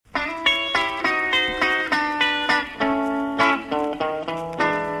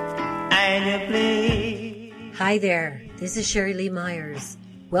Hi there, this is Sherry Lee Myers.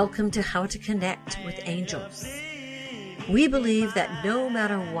 Welcome to How to Connect with Angels. We believe that no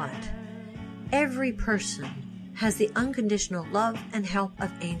matter what, every person has the unconditional love and help of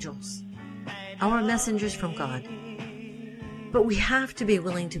angels, our messengers from God. But we have to be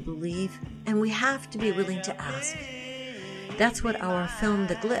willing to believe, and we have to be willing to ask. That's what our film,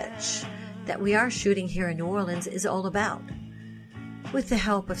 The Glitch, that we are shooting here in New Orleans is all about, with the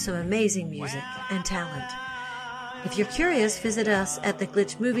help of some amazing music and talent. If you're curious, visit us at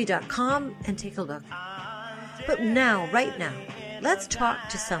theglitchmovie.com and take a look. But now, right now, let's talk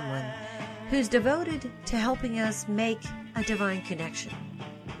to someone who's devoted to helping us make a divine connection.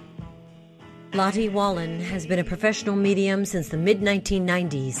 Lottie Wahlin has been a professional medium since the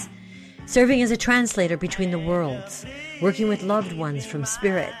mid-1990s, serving as a translator between the worlds, working with loved ones from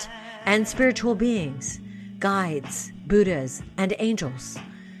spirit and spiritual beings, guides, Buddhas, and angels.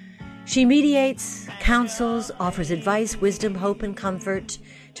 She mediates, counsels, offers advice, wisdom, hope, and comfort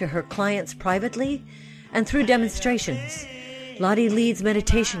to her clients privately and through demonstrations. Lottie leads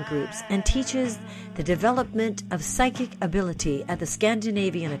meditation groups and teaches the development of psychic ability at the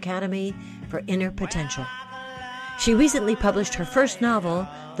Scandinavian Academy for Inner Potential. She recently published her first novel,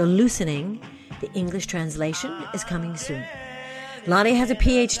 The Loosening. The English translation is coming soon. Lottie has a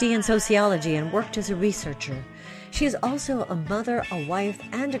PhD in sociology and worked as a researcher. She is also a mother, a wife,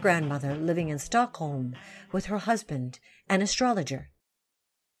 and a grandmother living in Stockholm with her husband, an astrologer.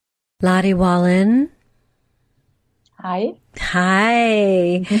 Lottie Wahlin. Hi.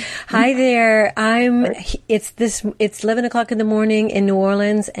 Hi. Hi there. It's 11 o'clock in the morning in New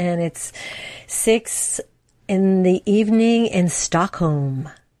Orleans, and it's 6 in the evening in Stockholm.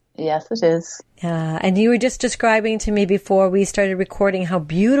 Yes, it is. And you were just describing to me before we started recording how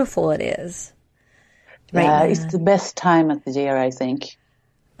beautiful it is. Right, it's the best time of the year, I think.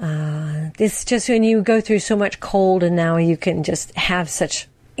 It's just when you go through so much cold, and now you can just have such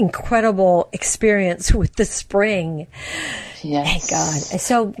incredible experience with the spring. Yes. Thank God.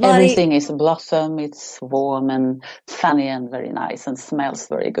 So, Lottie, everything is blossom. It's warm and sunny and very nice and smells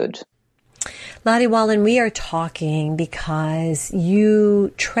very good. Lottie Wahlin, we are talking because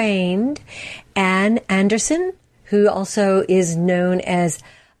you trained Ann Anderson, who also is known as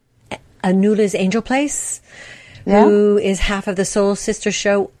Anula's Angel Place, who is half of the Soul Sister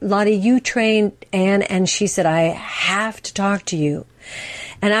show. Lottie, you trained Ann, and she said, I have to talk to you.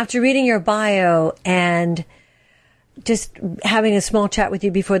 And after reading your bio and just having a small chat with you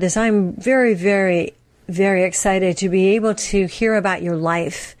before this, I'm very, very, very excited to be able to hear about your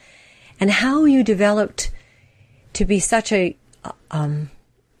life and how you developed to be such a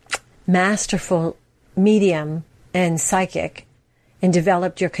masterful medium and psychic, and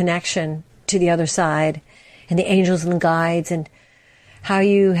developed your connection to the other side and the angels and the guides, and how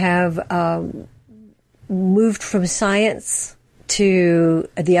you have moved from science to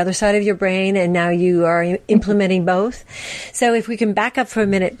the other side of your brain, and now you are implementing both. So if we can back up for a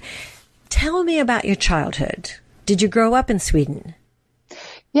minute, tell me about your childhood. Did you grow up in Sweden?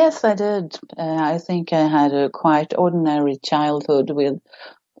 Yes, I did. I think I had a quite ordinary childhood with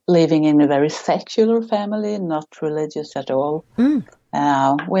living in a very secular family, not religious at all.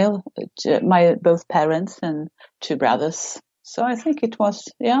 My both parents and two brothers. So I think it was,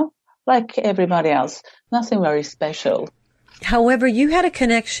 like everybody else, nothing very special. However, you had a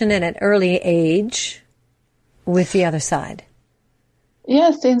connection at an early age with the other side.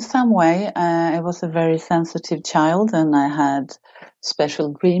 Yes, in some way. I was a very sensitive child, and I had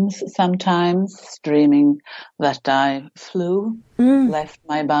special dreams sometimes, dreaming that I flew, left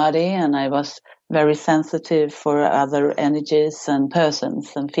my body, and I was very sensitive for other energies and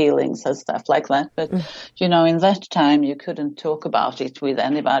persons and feelings and stuff like that. But, in that time, you couldn't talk about it with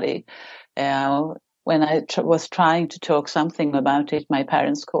anybody. When I was trying to talk something about it, my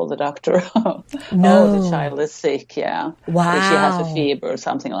parents called the doctor. No. The child is sick, Wow. If she has a fever or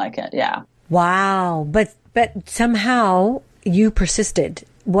something like that, Wow. But somehow you persisted.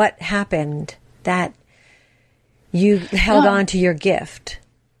 What happened that you held on to your gift?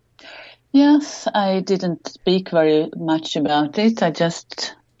 Yes, I didn't speak very much about it. I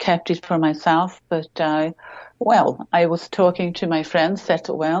just kept it for myself. But, I was talking to my friend, said,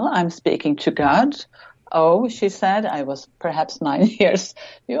 I'm speaking to God. Oh, she said, I was perhaps 9 years.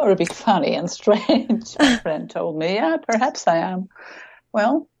 You're a bit funny and strange. My friend told me, perhaps I am.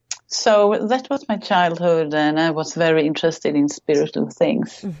 So that was my childhood, and I was very interested in spiritual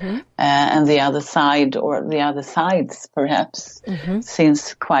things, and the other side, or the other sides, perhaps,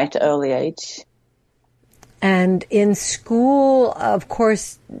 since quite early age. And in school, of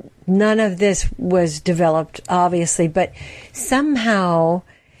course, none of this was developed, obviously, but somehow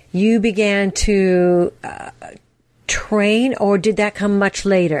you began to train, or did that come much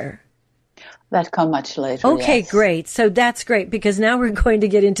later? That come much later. Okay, yes. Great. So that's great, because now we're going to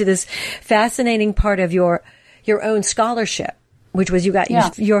get into this fascinating part of your own scholarship, which was you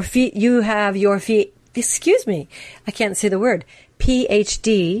have your excuse me, I can't say the word,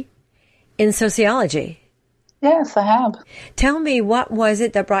 PhD in sociology. Yes, I have. Tell me, what was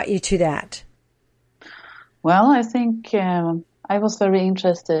it that brought you to that? Well, I think I was very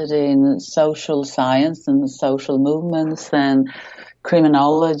interested in social science and social movements and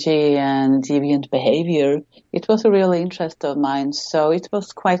criminology and deviant behavior. It was a real interest of mine, so it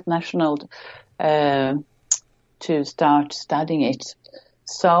was quite natural to start studying it.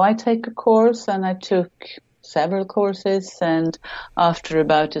 So I take a course, and I took several courses, and after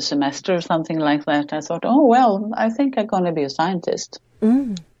about a semester or something like that, I thought, oh, well, I think I'm going to be a scientist.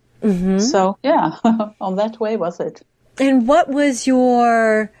 Mm-hmm. So, yeah, on that way was it. And what was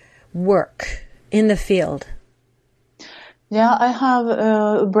your work in the field? Yeah, I have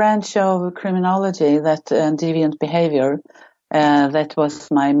a branch of criminology, that deviant behavior. That was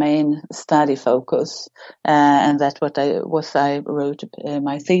my main study focus, and that's what I wrote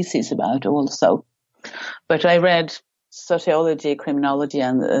my thesis about also. But I read sociology, criminology,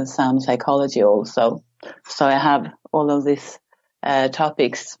 and some psychology also. So I have all of these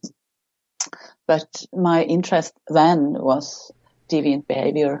topics. But my interest then was deviant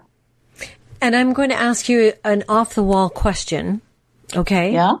behavior. And I'm going to ask you an off-the-wall question,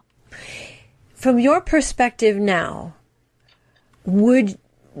 okay? Yeah. From your perspective now,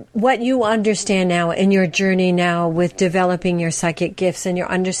 what you understand now in your journey now with developing your psychic gifts and your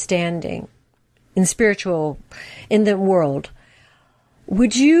understanding in the world,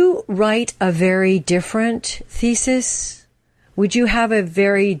 would you write a very different thesis? Would you have a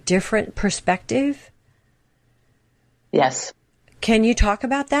very different perspective? Yes. Can you talk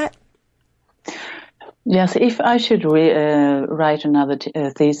about that? Yes, if I should write another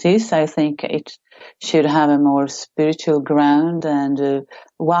thesis, I think it should have a more spiritual ground and a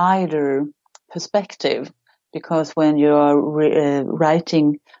wider perspective, because when you are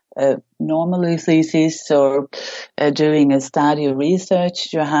writing normally thesis or doing a study or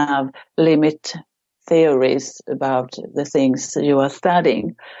research, you have limit theories about the things you are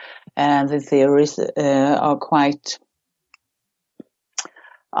studying, and the theories are quite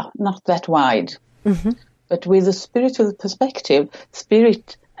not that wide. Mm-hmm. But with a spiritual perspective,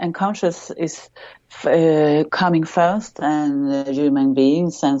 spirit and conscious is coming first, and human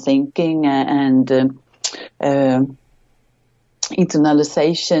beings and thinking and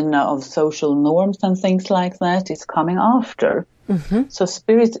internalization of social norms and things like that is coming after. Mm-hmm. So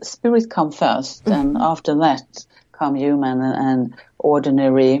spirit come first, Mm-hmm. and after that come human and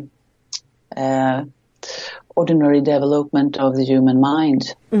ordinary development of the human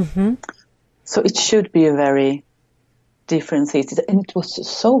mind. Mm-hmm. So it should be a very different thesis, and it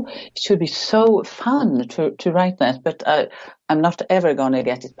should be so fun to write that, but I'm not ever going to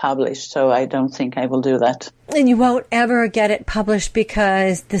get it published, so I don't think I will do that. And you won't ever get it published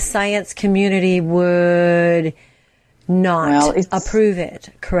because the science community would not approve it,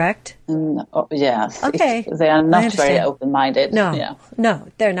 correct? Yes. Okay. They are not very open-minded. No,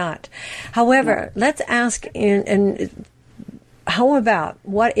 they're not. However, let's ask, how about,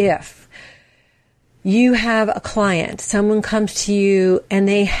 what if you have a client, someone comes to you and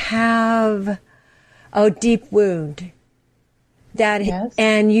they have a deep wound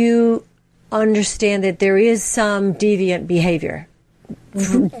and you understand that there is some deviant behavior.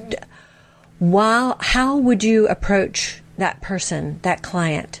 Mm-hmm. How would you approach that person, that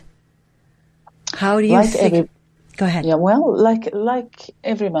client? How do you think? Go ahead. Yeah, well, like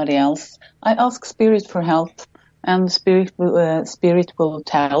everybody else, I ask spirit for help. And spirit will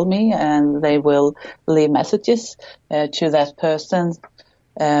tell me, and they will leave messages to that person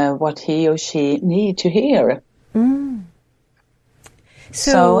what he or she need to hear. Mm.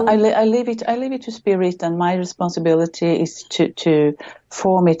 So I leave it to spirit, and my responsibility is to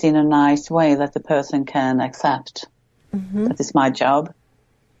form it in a nice way that the person can accept. Mm-hmm. That is my job.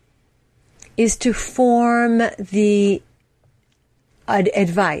 Is to form the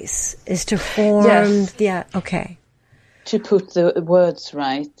advice, is to form... Yes. Yeah, okay. To put the words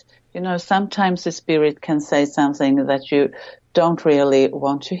right. You know, sometimes the spirit can say something that you don't really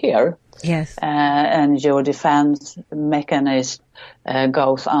want to hear. Yes. And your defense mechanism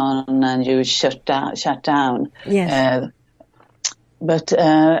goes on, and you shut down. Yes.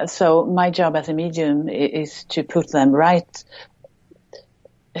 So my job as a medium is to put them right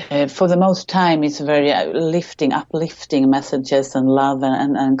for the most time, it's very uplifting messages and love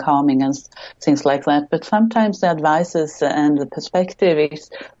and calming and things like that. But sometimes the advices and the perspective is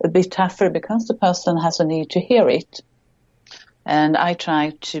a bit tougher because the person has a need to hear it. And I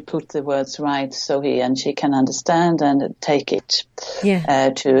try to put the words right so he and she can understand and take it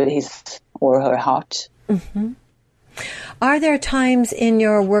to his or her heart. Mm-hmm. Are there times in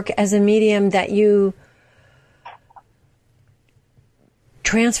your work as a medium that you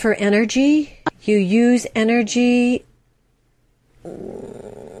transfer energy? You use energy,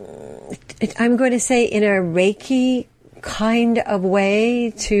 I'm going to say in a Reiki kind of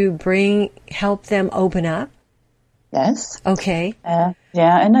way to help them open up? Yes. Okay.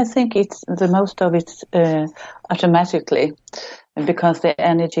 And I think it's the most of it automatically because the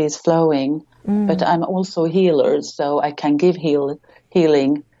energy is flowing. But I'm also a healer, so I can give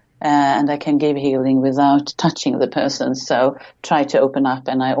healing and I can give healing without touching the person. So try to open up,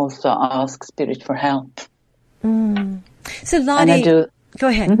 and I also ask Spirit for help. So Lottie, go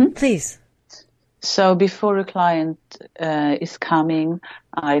ahead, please. So before a client is coming,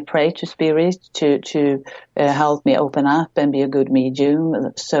 I pray to Spirit to help me open up and be a good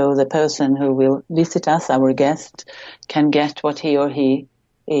medium, so the person who will visit us, our guest, can get what he or he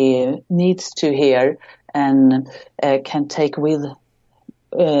needs to hear and can take with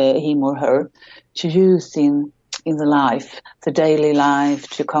him or her to use in the life, the daily life,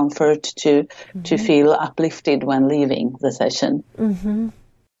 to comfort, to feel uplifted when leaving the session. Mm-hmm.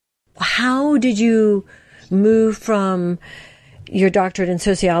 How did you move from your doctorate in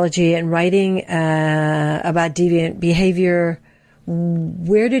sociology and writing about deviant behavior?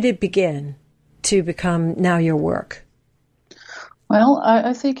 Where did it begin to become now your work? Well,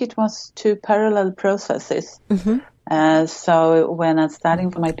 I think it was two parallel processes. So when I was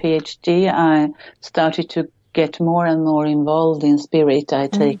studying for my PhD, I started to get more and more involved in Spirit. I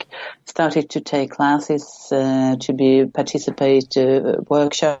started to take classes, participate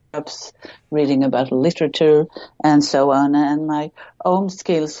workshops, reading about literature, and so on. And my own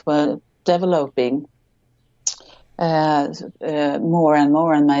skills were developing more and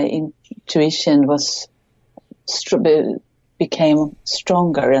more, and my intuition became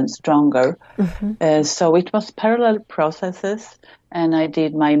stronger and stronger. So it was parallel processes, and I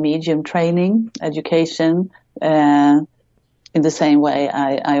did my medium training, education, in the same way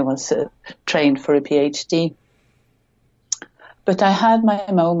I was trained for a PhD. But I had my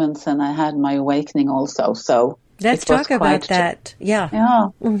moments and I had my awakening also. So let's talk about that.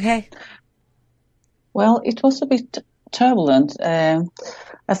 Yeah. Okay. Well, it was a bit turbulent. I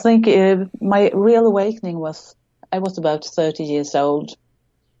think my real awakening I was about 30 years old,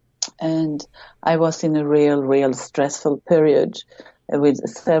 and I was in a real stressful period with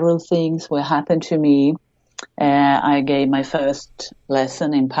several things that happened to me. I gave my first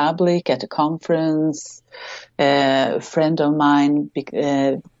lesson in public at a conference. A friend of mine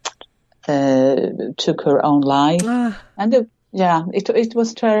took her own life, and it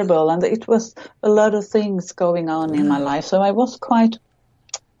was terrible, and it was a lot of things going on in my life. So I was quite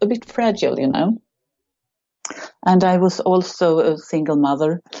a bit fragile, And I was also a single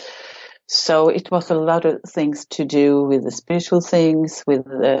mother. So it was a lot of things to do with the spiritual things, with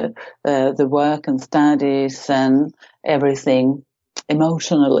the work and studies and everything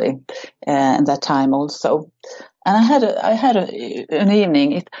emotionally, at that time also. And I had an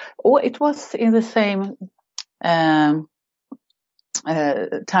evening. It was in the same time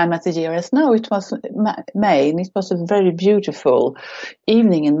at the year as now. It was May, and it was a very beautiful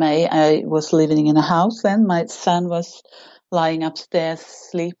evening in May. I was living in a house then. My son was lying upstairs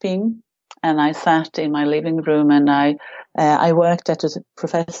sleeping, and I sat in my living room, and I worked at a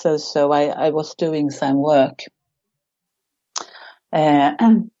professor, so I was doing some work.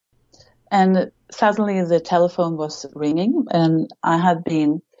 And suddenly the telephone was ringing, and I had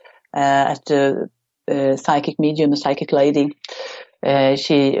been at a psychic medium, a psychic lady.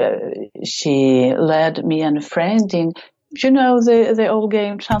 She led me and a friend in, the old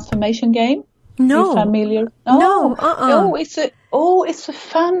game, transformation game? No. Are you familiar? No. It's a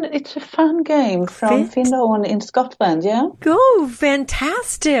fun game from Findhorn in Scotland, yeah? Oh,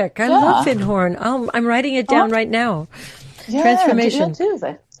 fantastic. I love Findhorn. I'm writing it down right now. Yeah, Transformation. Do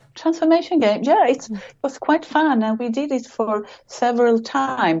that. Transformation game. Yeah, it was quite fun, and we did it for several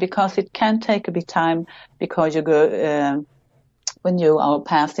times because it can take a bit time because you go when you are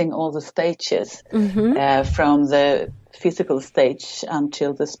passing all the stages from the physical stage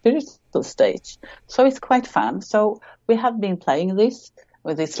until the spiritual stage. So it's quite fun. So we have been playing this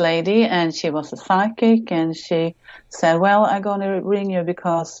with this lady, and she was a psychic, and she said, well, I'm going to ring you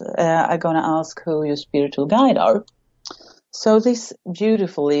because I'm going to ask who your spiritual guide are. So this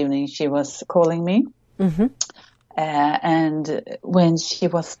beautiful evening, she was calling me. Mm-hmm. And when she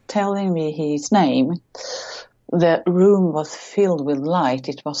was telling me his name, the room was filled with light.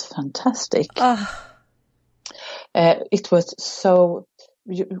 It was fantastic. It was so,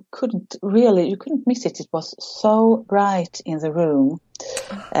 you couldn't miss it. It was so bright in the room.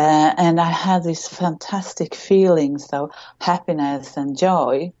 And I had these fantastic feelings of happiness and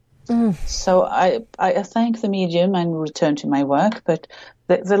joy. So I thanked the medium and returned to my work, but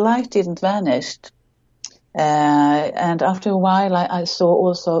the light didn't vanish. And after a while, I saw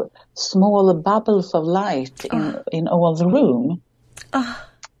also small bubbles of light in all the room.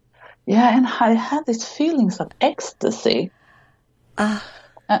 Yeah, and I had these feelings of ecstasy.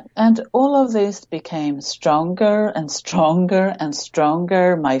 And all of this became stronger and stronger and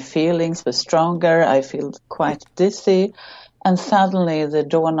stronger. My feelings were stronger. I feel quite dizzy. And suddenly the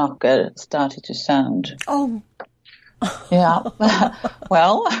door knocker started to sound. Oh. Yeah.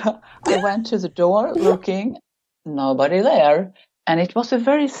 Well, I went to the door looking, nobody there. And it was a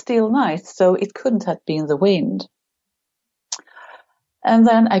very still night, so it couldn't have been the wind. And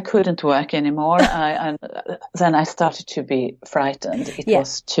then I couldn't work anymore. And then I started to be frightened. It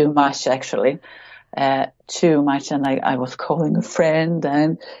was too much, actually. Too much. And I was calling a friend,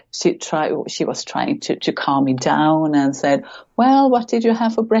 and she was trying to calm me down and said, well, what did you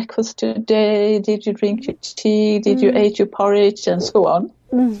have for breakfast today? Did you drink your tea? Did you eat your porridge? And so on.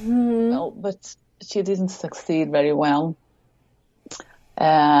 Well, but she didn't succeed very well.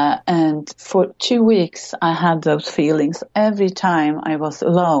 And for 2 weeks, I had those feelings. Every time I was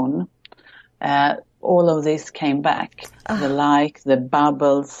alone, all of this came back. The light, the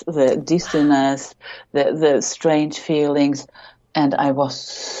bubbles, the dizziness, the strange feelings. And I was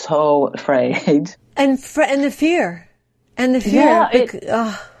so afraid. And the fear. And the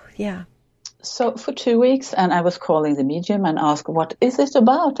fear. Yeah. So for 2 weeks, and I was calling the medium and asked, what is it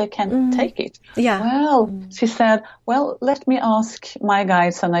about? I can't take it. Yeah. Well, she said, well, let me ask my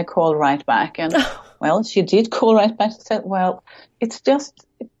guides, and I called right back. And, well, she did call right back. She said, well, it's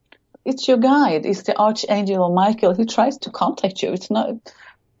your guide. It's the Archangel Michael. He tries to contact you. It's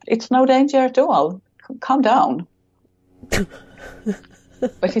no danger at all. Calm down.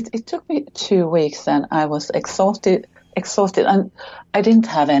 But it took me 2 weeks, and I was exhausted, and I didn't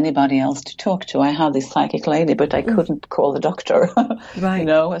have anybody else to talk to. I had this psychic lady, but I couldn't call the doctor. Right.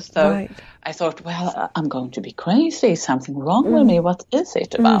 So I thought, well, I'm going to be crazy. Something wrong with me. What is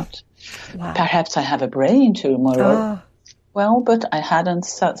it about? Wow. Perhaps I have a brain tumor. Well, but I hadn't.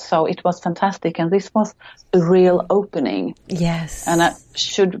 So it was fantastic, and this was a real opening. Yes. And I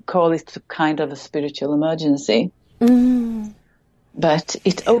should call it kind of a spiritual emergency. But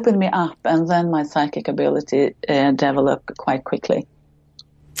it opened me up, and then my psychic ability developed quite quickly.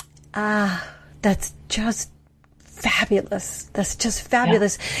 That's just fabulous. That's just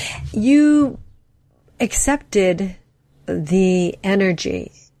fabulous. Yeah. You accepted the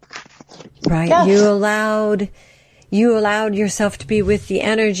energy, right? Yes. You allowed yourself to be with the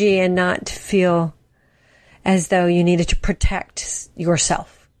energy and not feel as though you needed to protect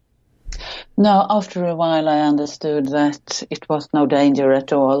yourself. No, after a while I understood that it was no danger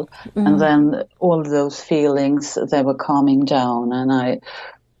at all. And then all those feelings, they were calming down, and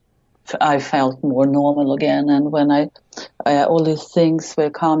I felt more normal again. And when all these things were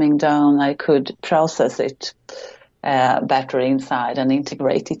calming down, I could process it better inside and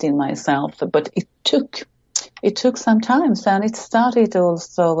integrate it in myself. But it took some time, and it started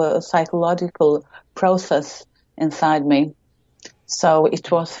also a psychological process inside me. So it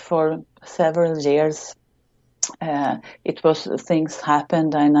was for several years. It was things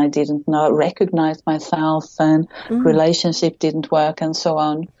happened, and I didn't recognize myself, and relationship didn't work, and so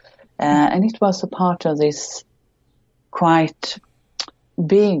on. And it was a part of this quite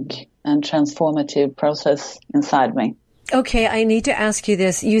big and transformative process inside me. Okay, I need to ask you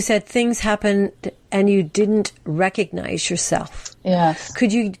this. You said things happened and you didn't recognize yourself. Yes.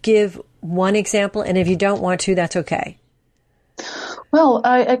 Could you give one example? And if you don't want to, that's okay. Well,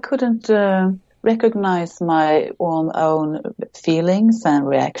 I couldn't recognize my own feelings and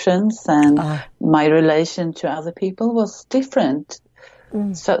reactions, and my relation to other people was different.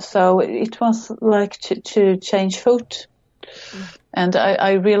 So it was like to change foot, and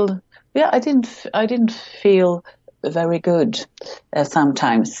I didn't feel very good.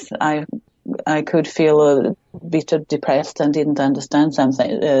 Sometimes I could feel a bit depressed and didn't understand some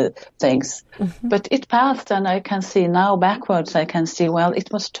things. But it passed, and I can see now backwards, I can see, well, it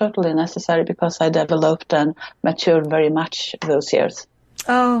was totally necessary because I developed and matured very much those years.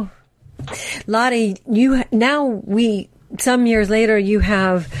 Oh, Lottie, some years later, you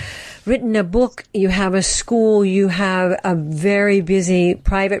have written a book, you have a school, you have a very busy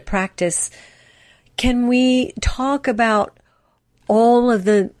private practice. Can we talk about all of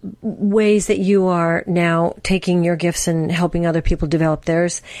the ways that you are now taking your gifts and helping other people develop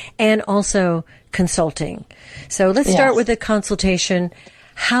theirs, and also consulting? So let's start with the consultation.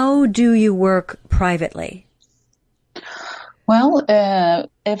 How do you work privately? Well,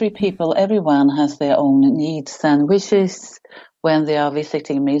 everyone has their own needs and wishes when they are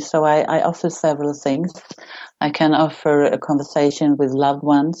visiting me. So I offer several things. I can offer a conversation with loved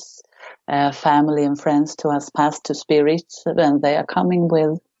ones, family and friends to us past to spirits when they are coming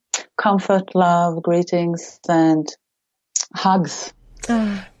with comfort, love, greetings and hugs.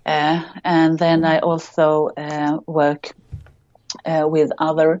 And then I also work with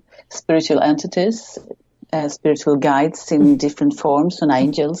other spiritual entities, spiritual guides in different forms, and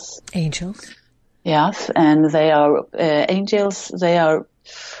angels. Angels. Yes, and they are angels. They are,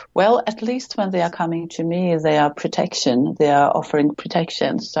 well, at least when they are coming to me, they are protection. They are offering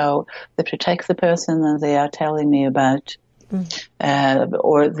protection. So they protect the person, and they are telling me about,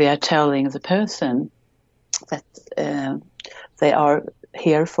 or they are telling the person that they are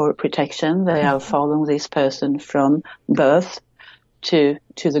here for protection. They are following this person from birth to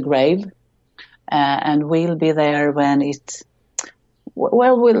the grave, and we'll be there when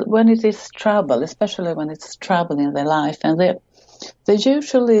when it is trouble, especially when it's trouble in their life. And they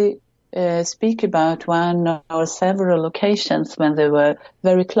usually speak about one or several occasions when they were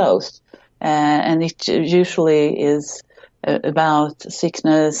very close, and it usually is about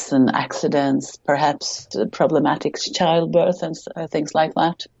sickness and accidents, perhaps problematic childbirth and things like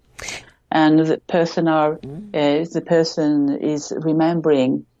that. And the person is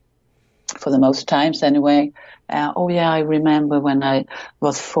remembering, for the most times anyway, I remember when I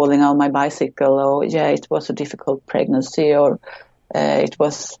was falling on my bicycle, or it was a difficult pregnancy, or it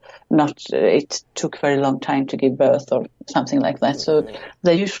took very long time to give birth, or something like that. So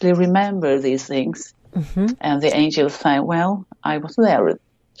they usually remember these things. And the angels say, well, I was there,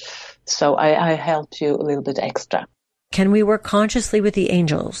 so I helped you a little bit extra. Can we work consciously with the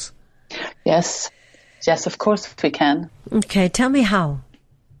angels? Yes, of course we can. Okay, tell me how.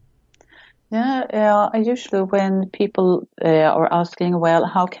 I usually, when people are asking, well,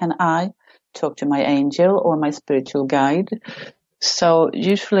 how can I talk to my angel or my spiritual guide? So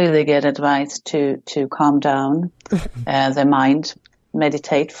usually they get advice to calm down their mind,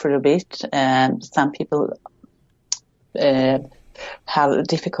 meditate for a bit. And some people have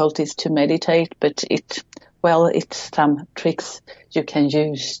difficulties to meditate, but it's some tricks you can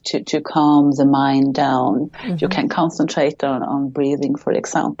use to calm the mind down. You can concentrate on breathing, for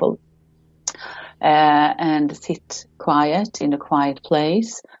example. And sit quiet in a quiet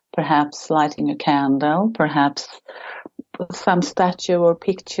place, perhaps lighting a candle, perhaps some statue or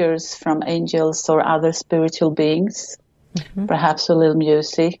pictures from angels or other spiritual beings, perhaps a little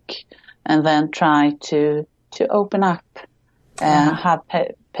music, and then try to open up, have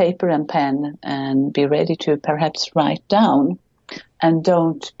paper and pen, and be ready to perhaps write down, and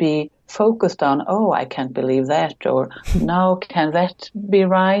don't be focused on, I can't believe that, or no, can that be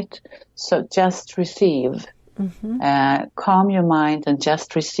right? So just receive. Calm your mind and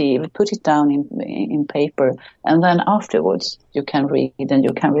just receive. Put it down in paper, and then afterwards you can read and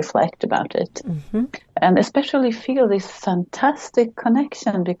you can reflect about it. And especially feel this fantastic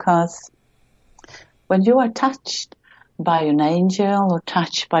connection, because when you are touched by an angel or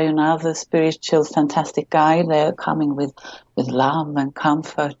touched by another spiritual fantastic guide, they're coming with love and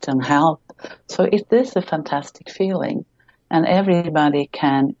comfort and help. So it is a fantastic feeling, and everybody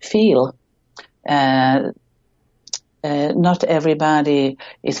can feel. Not everybody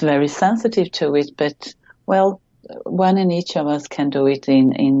is very sensitive to it, but one in each of us can do it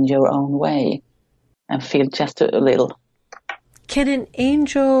in your own way and feel just a little. Can an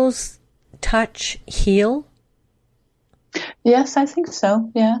angel's touch heal? Yes, I think so.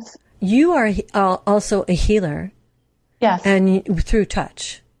 Yes. You are also a healer. Yes. And through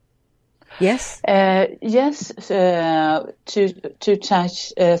touch. Yes? Yes, to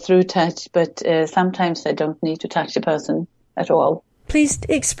touch, through touch, but sometimes I don't need to touch a person at all. Please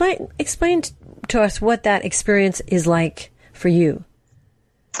explain to us what that experience is like for you.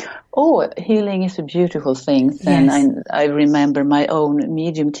 Oh, healing is a beautiful thing. Yes. And I remember my own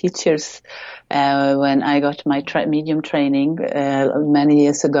medium teachers when I got my medium training many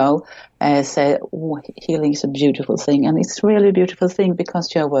years ago. Said, healing is a beautiful thing. And it's really a beautiful thing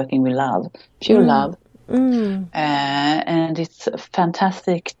because you're working with love, pure love. And it's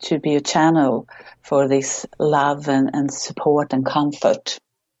fantastic to be a channel for this love and support and comfort,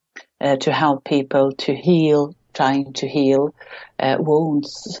 to help people to heal, trying to heal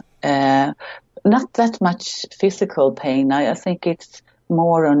wounds not that much physical pain. I think it's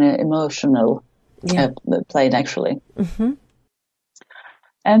more on an emotional plane, actually. Mm-hmm.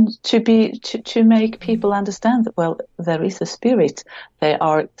 And to make people understand that, well, there is a spirit. They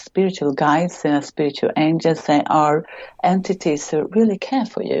are spiritual guides, they are spiritual angels, they are entities who really care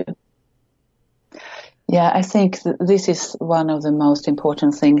for you. Yeah, I think this is one of the most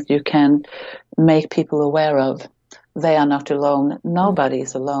important things you can make people aware of. They are not alone. Nobody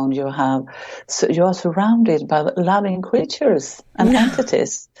is alone. You are surrounded by loving creatures and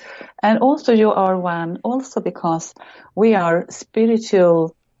entities. And also you are one, also because we are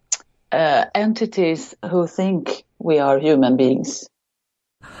spiritual entities who think we are human beings.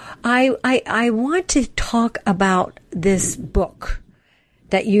 I want to talk about this book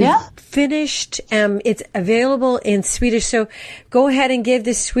that you finished. It's available in Swedish. So go ahead and give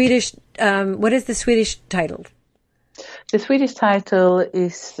the Swedish, what is the Swedish title? The Swedish title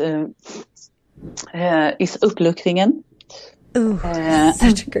is Uppluckringen. Ooh,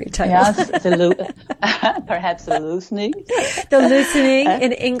 such a great title. Yes, perhaps the loosening. The loosening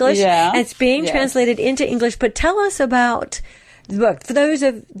in English. Yeah, and it's being translated into English. But tell us about the book. For those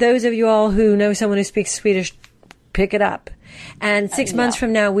of you all who know someone who speaks Swedish, pick it up. And 6 months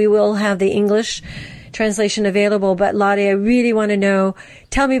from now, we will have the English translation available. But Lottie, I really want to know,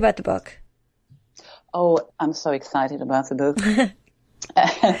 tell me about the book. Oh, I'm so excited about the book.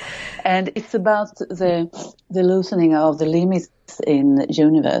 And it's about the loosening of the limits in the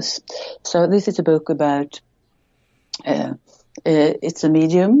universe. So this is a book about, it's a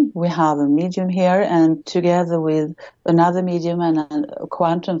medium. We have a medium here, and together with another medium and a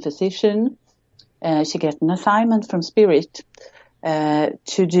quantum physician, she gets an assignment from Spirit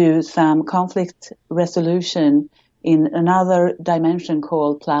to do some conflict resolution in another dimension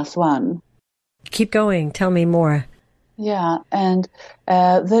called +1. Keep going. Tell me more. Yeah, and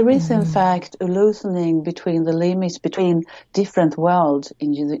there is in fact a loosening between the limits between different worlds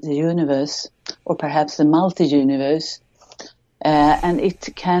in the universe, or perhaps the multi-universe, and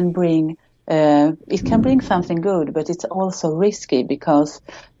it can bring something good, but it's also risky because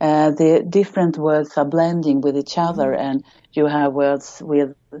the different worlds are blending with each other, and you have worlds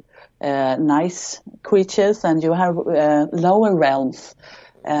with nice creatures, and you have lower realms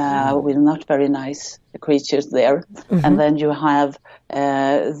with not very nice creatures there. And then you have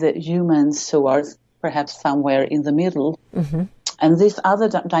the humans who are perhaps somewhere in the middle. And this other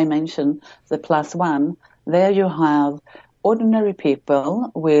dimension, the +1, there you have ordinary people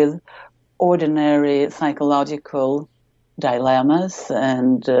with ordinary psychological dilemmas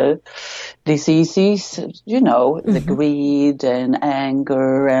and diseases, the greed and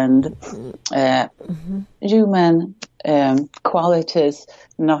anger and human qualities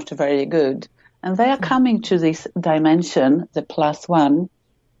not very good. And they are coming to this dimension, the +1.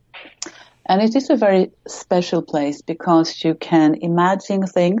 And it is a very special place because you can imagine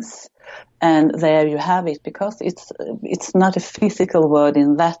things, and there you have it, because it's not a physical word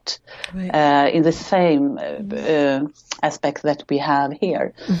in that, in the same aspect that we have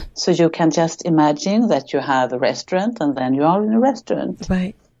here. So you can just imagine that you have a restaurant, and then you are in a restaurant.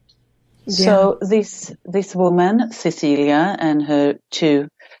 Right. So this woman, Cecilia, and her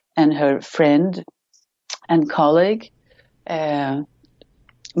friend and colleague,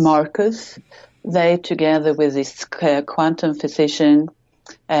 Marcus, they together with this quantum physician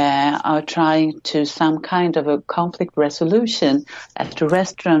are trying to some kind of a conflict resolution at a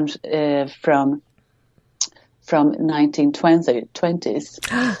restaurant from 1920s.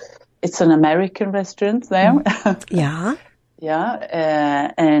 It's an American restaurant there. Yeah.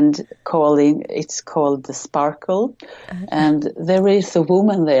 Yeah, and it's called the Sparkle, and there is a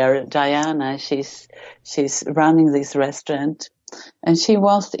woman there, Diana. She's running this restaurant, and she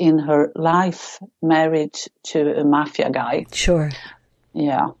was in her life married to a mafia guy. Sure.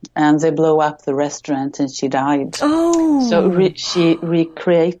 Yeah, and they blow up the restaurant, and she died. Oh. So she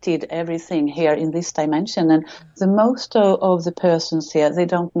recreated everything here in this dimension, and the most of the persons here, they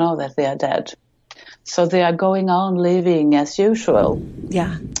don't know that they are dead. So they are going on living as usual.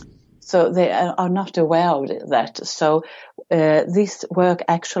 Yeah. So they are not aware of that. So this work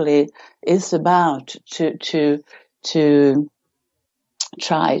actually is about to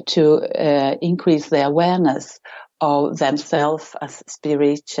try to increase the awareness of themselves as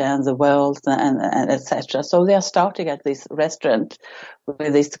spirit and the world and etc. So they are starting at this restaurant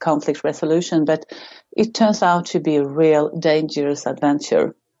with this conflict resolution, but it turns out to be a real dangerous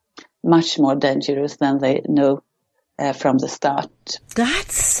adventure. Much more dangerous than they know from the start.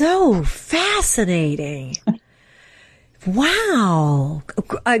 That's so fascinating. Wow.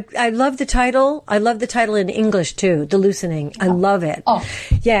 I love the title. I love the title in English too, The Loosening. I love it. Oh.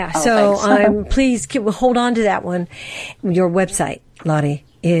 Yeah. Oh, so please hold on to that one. Your website, Lottie,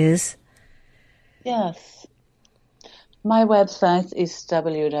 is? Yes. My website is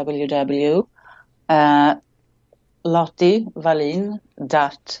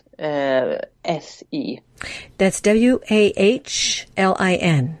www.lottiewahlin.se. That's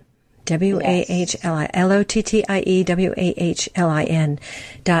WAHLIN. WAHLIN.SE.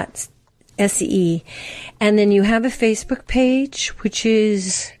 And then you have a Facebook page, which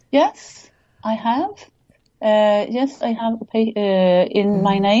is? Yes, I have. Yes, I have a page in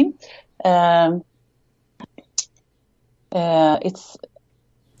my name. It's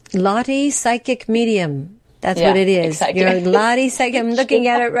Lottie Psychic Medium. That's what it is. Exactly. You're Lottie Psychic. I'm looking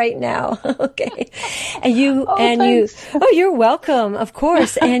at it right now. Okay. And thanks. you're welcome, of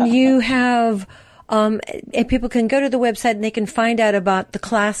course. And you have, and people can go to the website and they can find out about the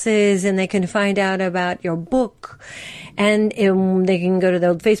classes and they can find out about your book and they can go to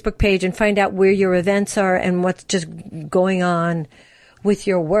the Facebook page and find out where your events are and what's just going on with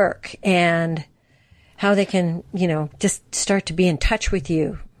your work and how they can, just start to be in touch with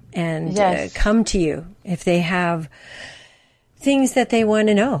you and come to you if they have things that they want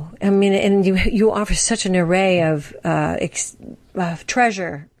to know. I mean, and you offer such an array of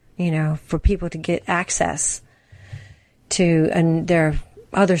treasure, for people to get access to and their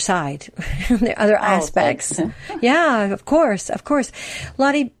other side, their other aspects. Yeah, of course.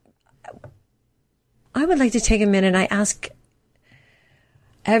 Lottie, I would like to take a minute. I ask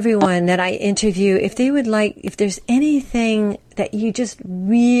everyone that I interview if they would like, if there's anything that you just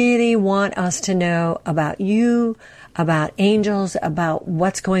really want us to know about you, about angels, about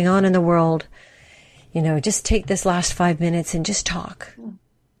what's going on in the world, just take this last 5 minutes and just talk.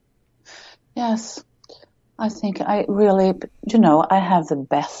 Yes, I think I really, I have the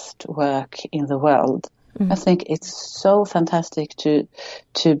best work in the world. Mm-hmm. I think it's so fantastic to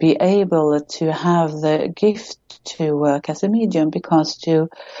be able to have the gift to work as a medium because you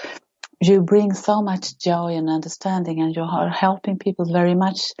bring so much joy and understanding and you are helping people very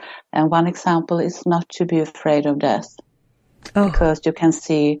much. And one example is not to be afraid of death. Because you can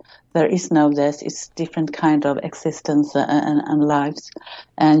see there is no death. It's different kind of existence and lives.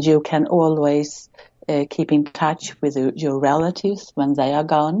 And you can always keep in touch with your relatives when they are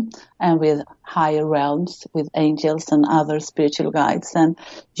gone and with higher realms, with angels and other spiritual guides. And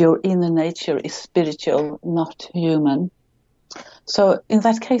your inner nature is spiritual, not human. So in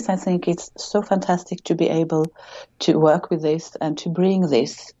that case, I think it's so fantastic to be able to work with this and to bring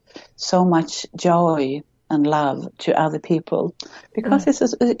this so much joy and love to other people because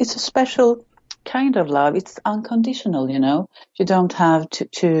it's a special kind of love. It's unconditional, You don't have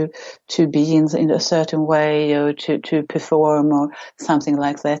to be in a certain way or to perform or something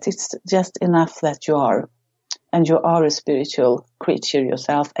like that. It's just enough that you are. And you are a spiritual creature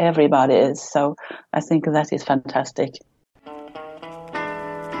yourself. Everybody is. So I think that is fantastic.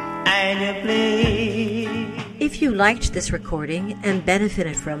 If you liked this recording and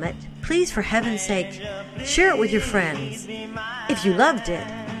benefited from it, please, for heaven's sake, share it with your friends. If you loved it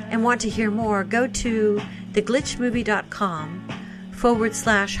and want to hear more, go to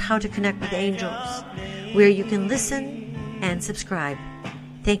theglitchmovie.com/how to connect with angels, where you can listen and subscribe.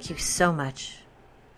 Thank you so much.